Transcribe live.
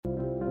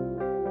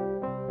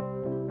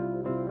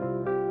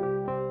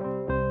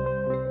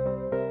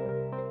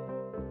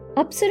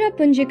Apsara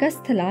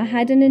Punjikasthala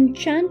had an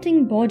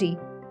enchanting body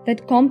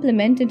that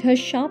complemented her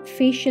sharp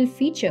facial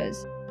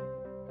features.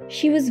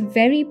 She was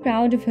very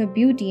proud of her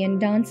beauty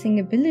and dancing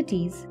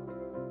abilities.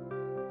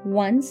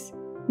 Once,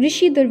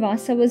 Rishi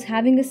Durvasa was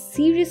having a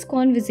serious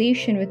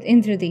conversation with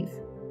Indradev,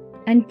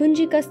 and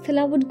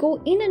Punjikasthala would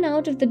go in and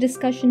out of the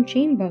discussion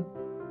chamber.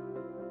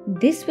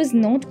 This was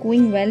not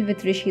going well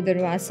with Rishi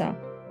Durvasa,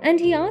 and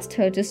he asked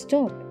her to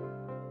stop.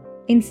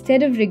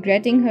 Instead of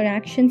regretting her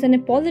actions and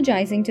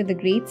apologizing to the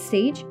great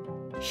sage,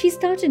 she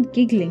started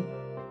giggling.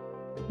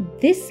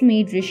 This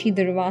made Rishi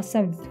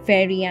Durvasa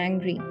very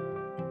angry,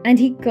 and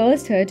he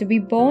cursed her to be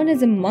born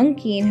as a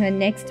monkey in her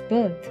next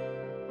birth.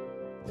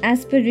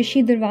 As per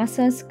Rishi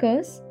Durvasa's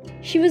curse,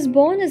 she was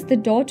born as the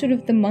daughter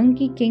of the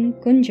monkey king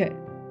Kunjara.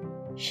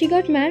 She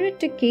got married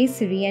to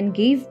Kesari and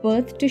gave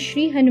birth to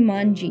Shri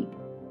Hanuman ji.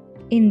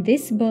 In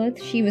this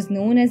birth, she was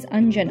known as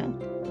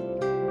Anjana.